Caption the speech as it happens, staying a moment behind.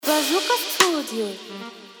Bazuka Studio.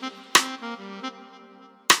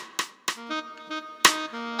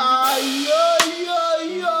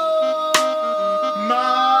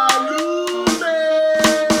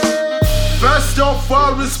 First off,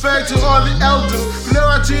 all respect to all the elders.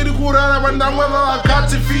 Kunewachiri kurara vandamweva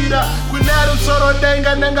vakatifira. Kunari musoro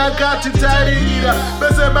denga nengakatitaririra.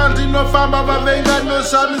 Bese bandinofamba vavenga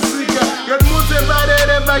noshamisika. Yatmutse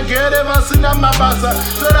varere vagere vasina mabasa.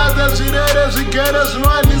 Toradze zvirere zvigere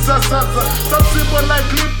zvinoanisa sasa. Some simple like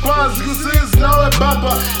clip bars, you see it's now a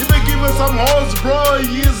baba. If they give us some hoes, bro,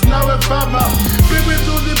 he is now a farmer. People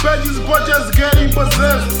through the pages, but just getting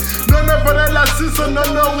possessed. No, for the last season, no,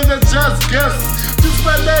 with a just guess. Just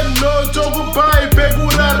my leg, no, talk by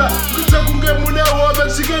Begurara. Kucha kunge mune wobe,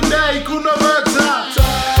 chicken day, kuno vata.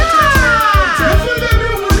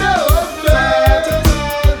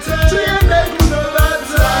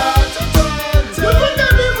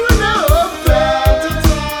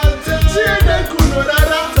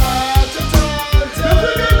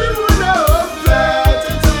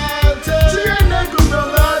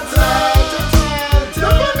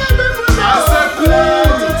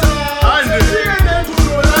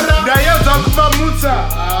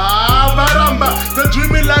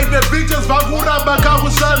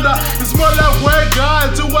 It's more like work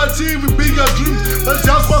hard to achieve bigger dreams than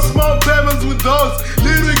just for small payments with those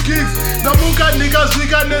little gigs. Namuka niggas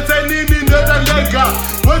shika nete nini neta lega.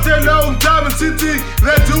 What a long time in city,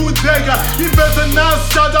 they do it lega. If it's a nice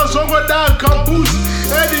shot, I'll show what that can push.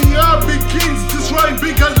 Heading up big kings, destroying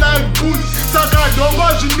bigger like boots. Saka don't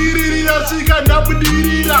watch nirira, shika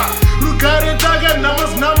napudirira. Rukare taga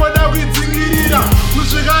namas namada vitingirira.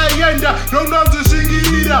 Ushika yenda, don't know to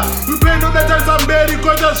shingirira. We pay no better somebody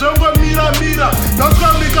kota shongo mira. Don't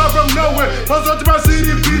come nigga from nowhere, but what my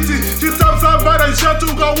city pity. She stops somebody and shut to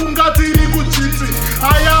go ungati riku chiti.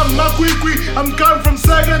 I am Makwikwi, I'm come from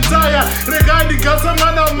second tire. Regarding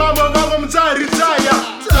Casamana mama mama retire.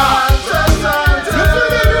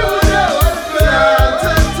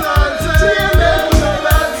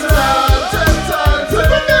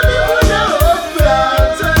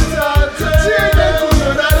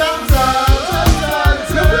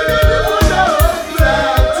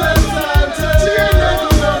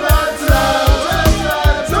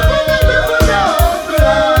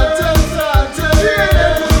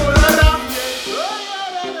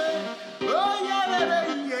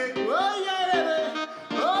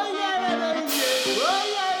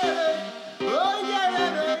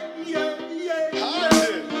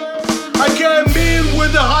 I came in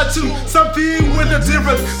with the heart too, something with a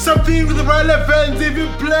difference, something with relevance if you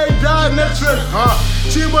play that natural.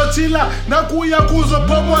 Chimochila, nakuya kuzo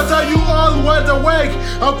pomota, you all wide awake.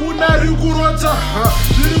 Hakuna rikurota,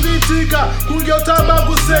 zvirukitika, kungeotamba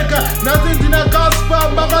kuseka. Nothing dina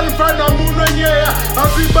Casper, makalifana muno nyea.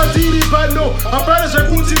 Asibatiri pano, apare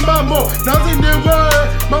zvekuti mambo. Nothing never,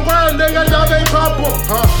 mangwana ndenga ndave ipapo.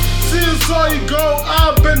 See so you go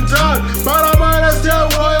up and down, but I'm gonna stay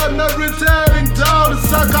away, I'm not returning down.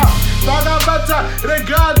 Saka, bagabata,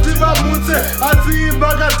 regati bamute, ati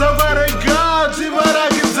bagataba regati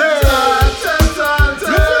baragize.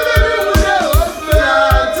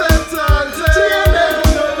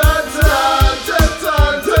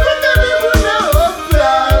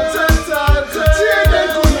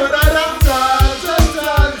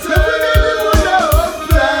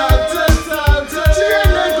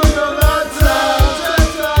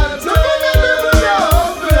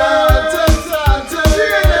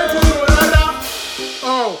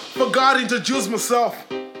 Introduce myself.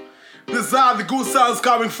 This is how the good sounds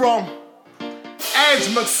coming from.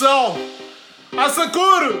 Edge Maxwell.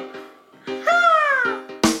 Asakuru.